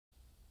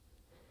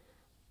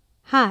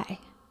Hi.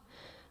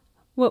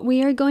 What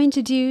we are going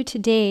to do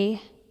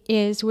today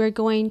is we're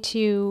going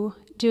to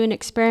do an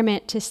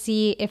experiment to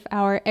see if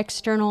our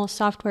external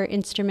software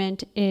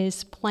instrument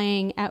is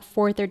playing at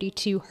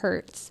 432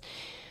 Hertz,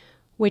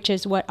 which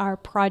is what our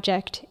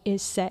project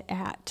is set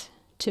at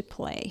to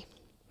play.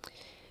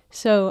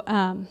 So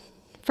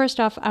first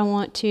off, I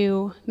want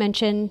to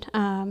mention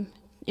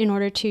in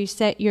order to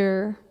set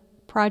your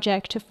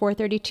project to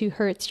 432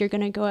 Hertz, you're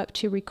going to go up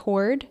to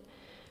Record,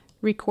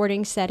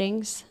 Recording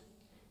Settings,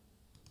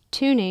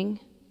 Tuning,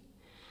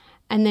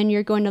 and then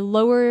you're going to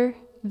lower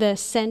the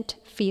cent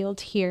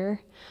field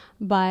here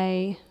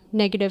by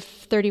negative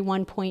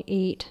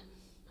 31.8.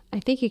 I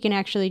think you can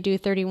actually do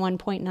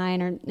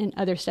 31.9 or and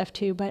other stuff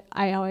too, but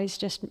I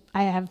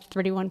have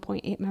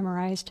 31.8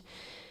 memorized.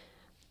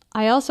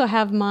 I also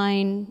have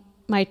my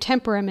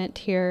temperament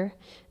here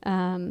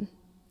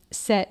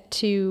set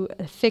to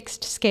a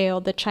fixed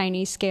scale, the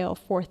Chinese scale,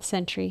 4th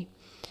century.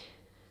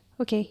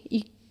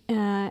 Okay,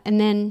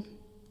 and then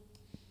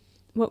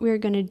what we're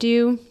going to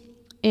do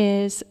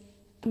is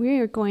we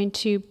are going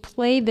to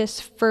play this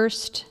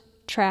first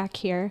track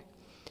here,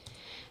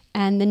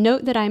 and the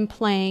note that I'm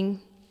playing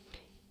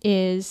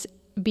is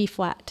B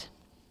flat.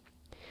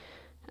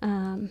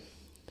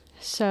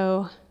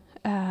 So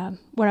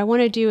what I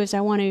want to do is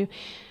I want to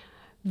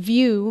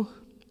view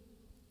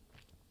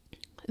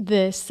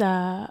this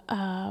note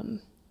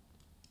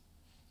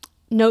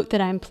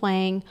that I'm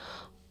playing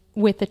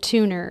with a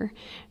tuner.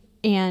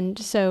 And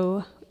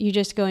so you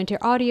just go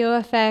into audio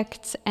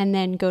effects and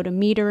then go to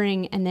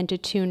metering and then to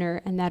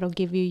tuner, and that'll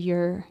give you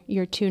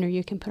your tuner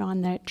you can put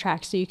on the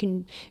track, so you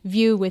can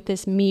view with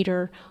this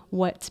meter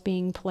what's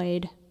being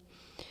played.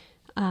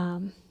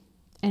 And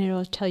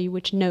it'll tell you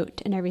which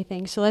note and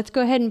everything. So let's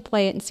go ahead and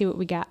play it and see what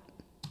we got.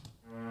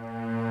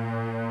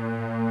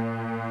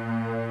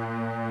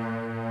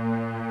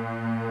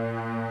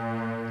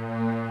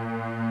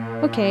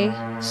 Okay,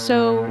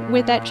 so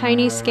with that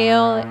Chinese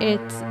scale,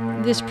 it's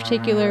this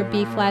particular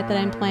B flat that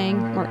I'm playing,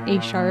 or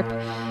A sharp,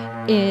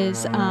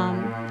 is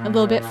a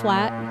little bit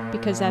flat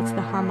because that's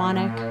the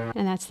harmonic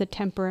and that's the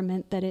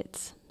temperament that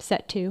it's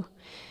set to.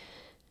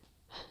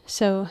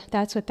 So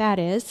that's what that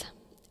is,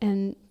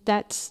 and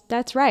that's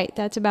right.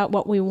 That's about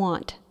what we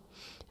want.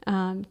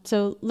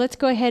 So let's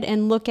go ahead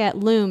and look at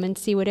Loom and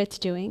see what it's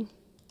doing.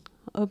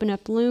 I'll open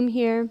up Loom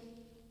here,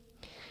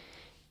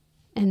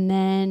 and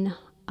then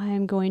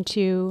I'm going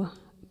to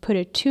put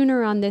a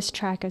tuner on this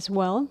track as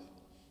well.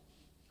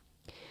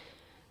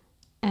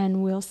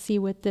 And we'll see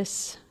what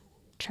this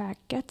track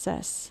gets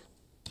us.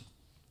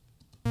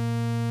 And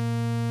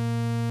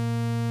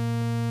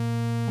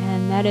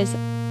that is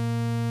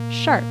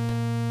sharp.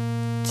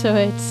 So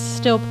it's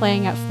still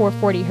playing at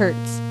 440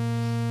 Hertz.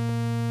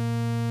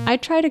 I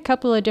tried a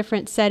couple of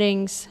different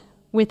settings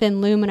within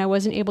Loom and I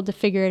wasn't able to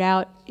figure it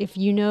out. If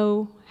you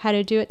know how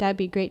to do it, that'd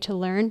be great to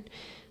learn.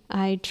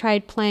 I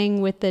tried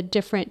playing with the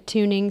different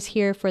tunings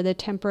here for the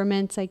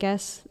temperaments, I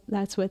guess.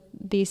 That's what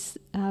these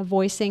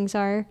voicings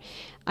are.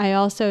 I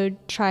also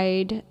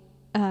tried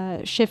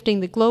shifting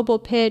the global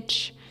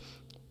pitch,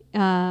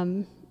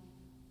 and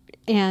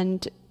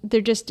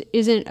there just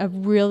isn't a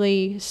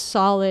really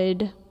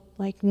solid,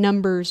 like,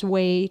 numbers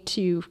way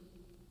to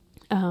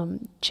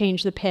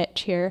change the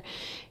pitch here.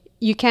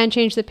 You can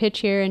change the pitch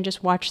here and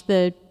just watch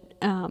the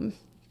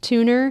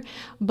tuner,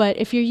 but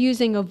if you're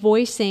using a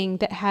voicing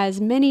that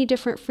has many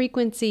different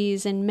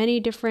frequencies and many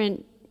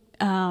different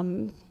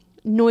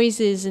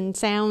noises and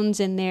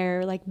sounds in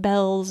there, like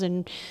bells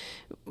and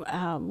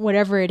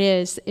whatever it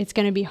is, it's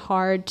going to be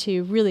hard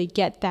to really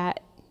get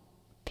that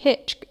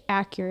pitch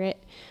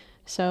accurate.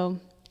 So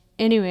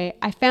anyway,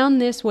 I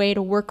found this way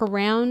to work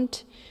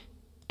around,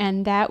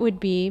 and that would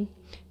be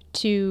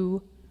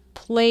to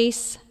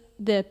place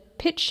the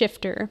pitch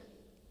shifter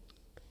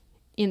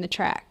in the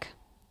track.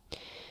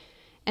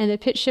 And the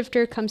pitch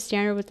shifter comes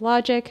standard with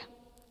Logic.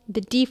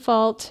 The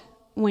default,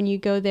 when you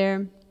go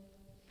there,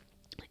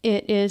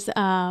 it is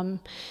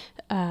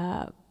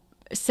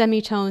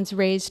semitones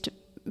raised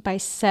by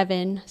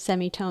 7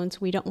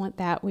 semitones. We don't want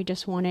that. We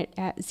just want it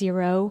at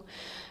 0.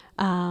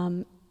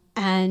 And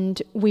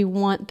we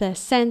want the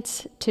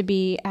cents to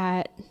be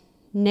at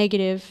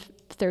negative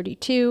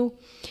 32.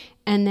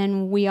 And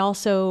then we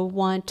also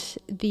want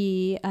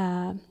the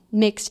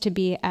mix to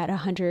be at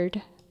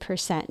 100%,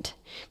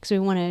 because we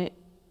want to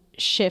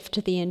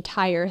shift the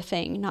entire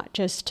thing, not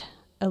just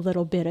a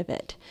little bit of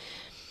it.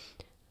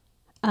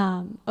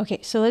 Okay,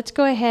 so let's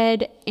go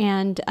ahead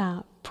and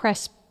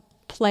press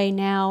play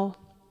now.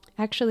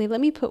 Actually, let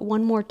me put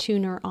one more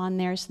tuner on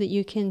there so that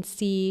you can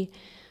see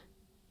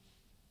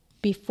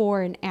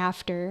before and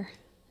after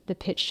the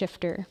pitch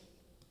shifter.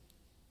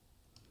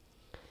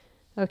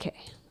 Okay,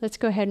 let's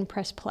go ahead and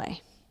press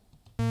play.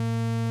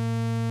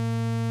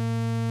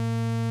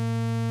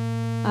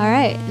 All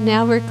right,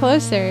 now we're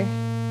closer.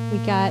 We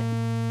got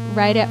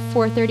right at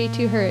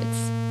 432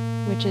 Hertz,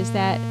 which is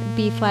that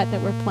B flat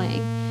that we're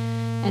playing,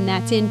 and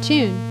that's in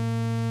tune.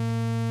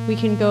 We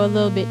can go a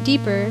little bit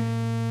deeper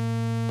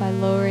by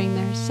lowering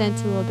their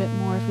cents a little bit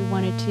more if we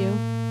wanted to.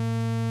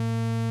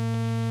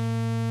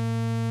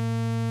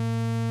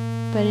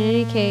 But in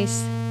any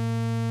case,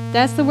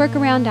 that's the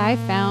workaround I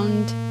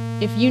found.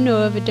 If you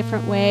know of a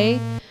different way,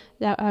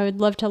 that I would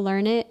love to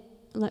learn it,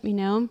 let me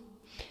know.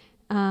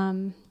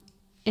 In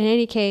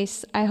any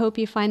case, I hope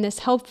you find this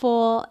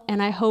helpful,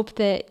 and I hope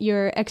that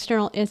your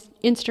external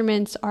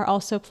instruments are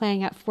also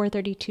playing at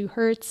 432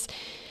 Hertz.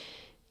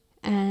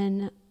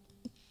 And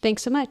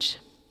thanks so much.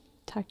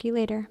 Talk to you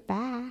later.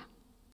 Bye.